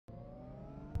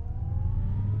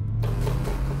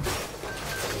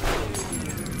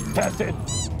Tested.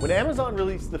 When Amazon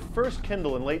released the first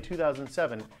Kindle in late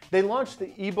 2007, they launched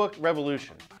the ebook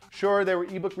revolution. Sure, there were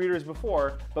ebook readers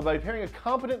before, but by pairing a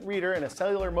competent reader and a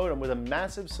cellular modem with a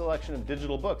massive selection of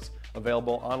digital books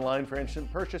available online for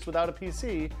instant purchase without a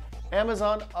PC,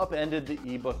 Amazon upended the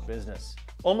ebook business.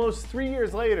 Almost 3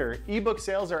 years later, ebook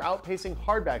sales are outpacing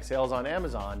hardback sales on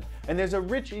Amazon, and there's a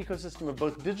rich ecosystem of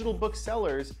both digital book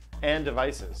sellers and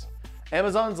devices.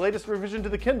 Amazon's latest revision to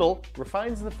the Kindle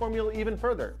refines the formula even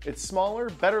further. It's smaller,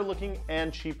 better looking,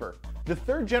 and cheaper. The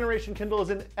third generation Kindle is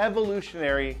an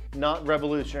evolutionary, not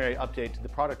revolutionary update to the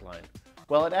product line.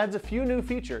 While it adds a few new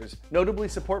features, notably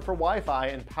support for Wi-Fi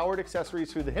and powered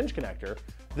accessories through the hinge connector,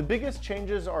 the biggest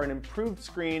changes are an improved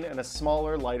screen and a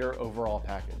smaller, lighter overall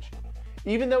package.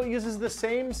 Even though it uses the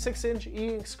same 6-inch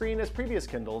e-ink screen as previous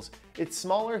Kindles, it's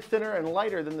smaller, thinner, and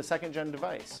lighter than the second-gen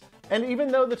device. And even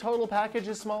though the total package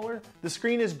is smaller, the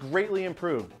screen is greatly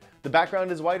improved. The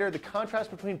background is whiter, the contrast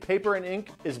between paper and ink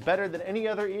is better than any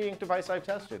other e-ink device I've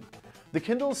tested. The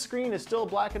Kindle's screen is still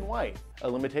black and white, a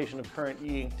limitation of current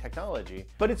e-ink technology,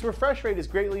 but its refresh rate is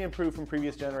greatly improved from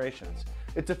previous generations.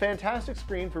 It's a fantastic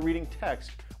screen for reading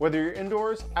text, whether you're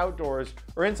indoors, outdoors,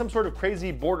 or in some sort of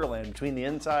crazy borderland between the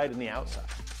inside and the outside.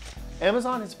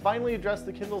 Amazon has finally addressed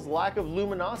the Kindle's lack of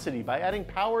luminosity by adding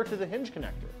power to the hinge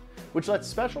connector, which lets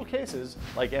special cases,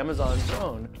 like Amazon's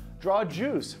own, draw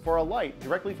juice for a light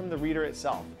directly from the reader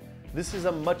itself. This is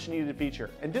a much needed feature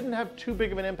and didn't have too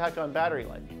big of an impact on battery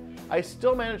life. I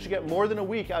still managed to get more than a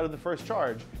week out of the first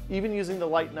charge, even using the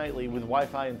light nightly with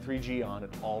Wi-Fi and 3G on at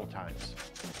all times.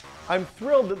 I'm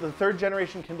thrilled that the third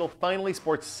generation Kindle finally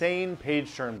sports sane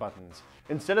page turn buttons.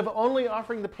 Instead of only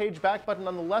offering the page back button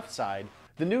on the left side,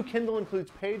 the new Kindle includes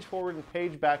page forward and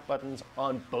page back buttons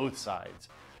on both sides.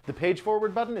 The page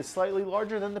forward button is slightly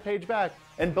larger than the page back,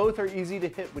 and both are easy to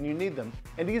hit when you need them,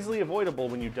 and easily avoidable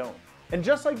when you don't. And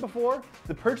just like before,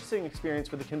 the purchasing experience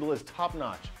for the Kindle is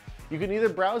top-notch. You can either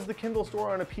browse the Kindle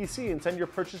store on a PC and send your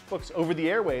purchased books over the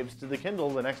airwaves to the Kindle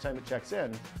the next time it checks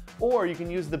in, or you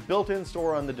can use the built-in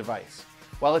store on the device.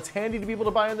 While it's handy to be able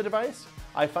to buy on the device,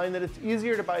 I find that it's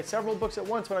easier to buy several books at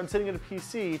once when I'm sitting at a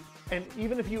PC, and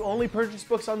even if you only purchase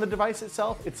books on the device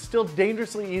itself, it's still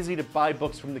dangerously easy to buy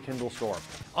books from the Kindle store.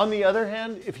 On the other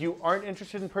hand, if you aren't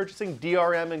interested in purchasing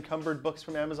DRM encumbered books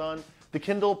from Amazon, the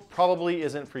Kindle probably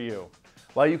isn't for you.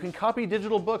 While you can copy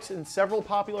digital books in several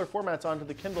popular formats onto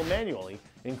the Kindle manually,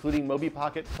 including Mobi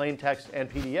Pocket, plain text,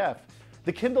 and PDF,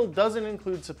 the Kindle doesn't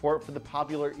include support for the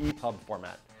popular EPUB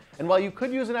format. And while you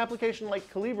could use an application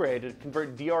like Calibre to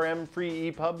convert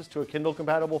DRM-free EPUBs to a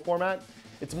Kindle-compatible format,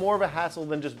 it's more of a hassle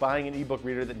than just buying an ebook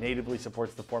reader that natively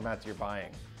supports the formats you're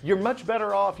buying. You're much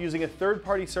better off using a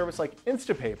third-party service like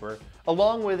Instapaper,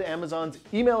 along with Amazon's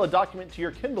Email a Document to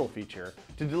Your Kindle feature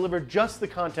to deliver just the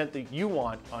content that you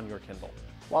want on your Kindle.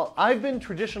 While I've been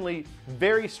traditionally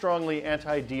very strongly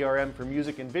anti-DRM for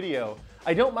music and video,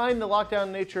 I don't mind the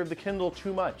lockdown nature of the Kindle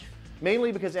too much,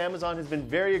 mainly because Amazon has been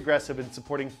very aggressive in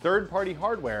supporting third-party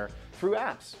hardware through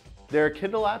apps. There are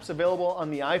Kindle apps available on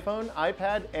the iPhone,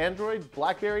 iPad, Android,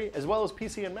 BlackBerry, as well as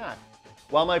PC and Mac.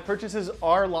 While my purchases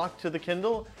are locked to the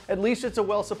Kindle, at least it's a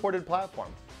well-supported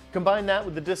platform. Combine that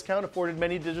with the discount afforded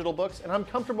many digital books, and I'm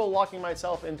comfortable locking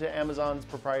myself into Amazon's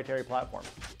proprietary platform.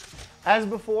 As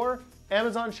before,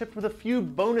 Amazon shipped with a few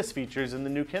bonus features in the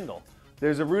new Kindle.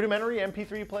 There's a rudimentary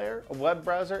MP3 player, a web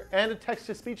browser, and a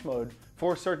text-to-speech mode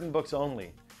for certain books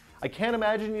only. I can't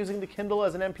imagine using the Kindle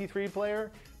as an MP3 player,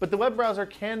 but the web browser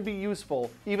can be useful,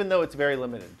 even though it's very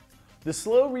limited. The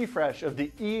slow refresh of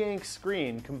the e-ink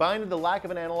screen, combined with the lack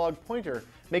of an analog pointer,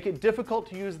 make it difficult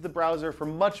to use the browser for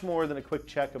much more than a quick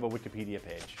check of a Wikipedia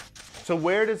page. So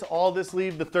where does all this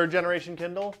leave the third generation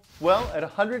Kindle? Well, at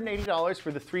 $180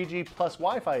 for the 3G plus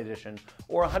Wi-Fi edition,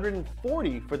 or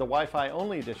 $140 for the Wi-Fi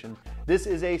only edition, this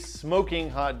is a smoking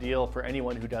hot deal for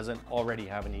anyone who doesn't already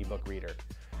have an ebook reader.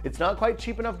 It's not quite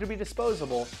cheap enough to be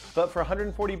disposable, but for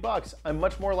 $140, I'm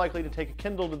much more likely to take a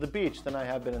Kindle to the beach than I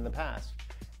have been in the past.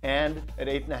 And at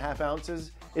 8.5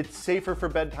 ounces, it's safer for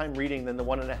bedtime reading than the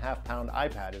 1.5-pound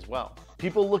iPad as well.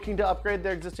 People looking to upgrade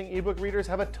their existing ebook readers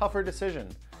have a tougher decision.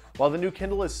 While the new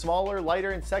Kindle is smaller,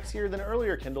 lighter, and sexier than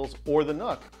earlier Kindles or the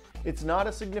Nook, it's not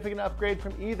a significant upgrade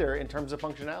from either in terms of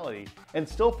functionality, and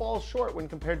still falls short when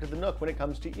compared to the Nook when it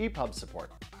comes to EPUB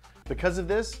support. Because of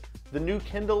this, the new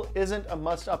Kindle isn't a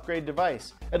must-upgrade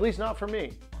device, at least not for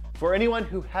me. For anyone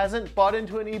who hasn't bought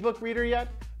into an ebook reader yet,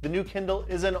 the new Kindle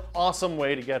is an awesome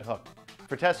way to get hooked.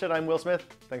 For Tested, I'm Will Smith.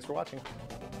 Thanks for watching.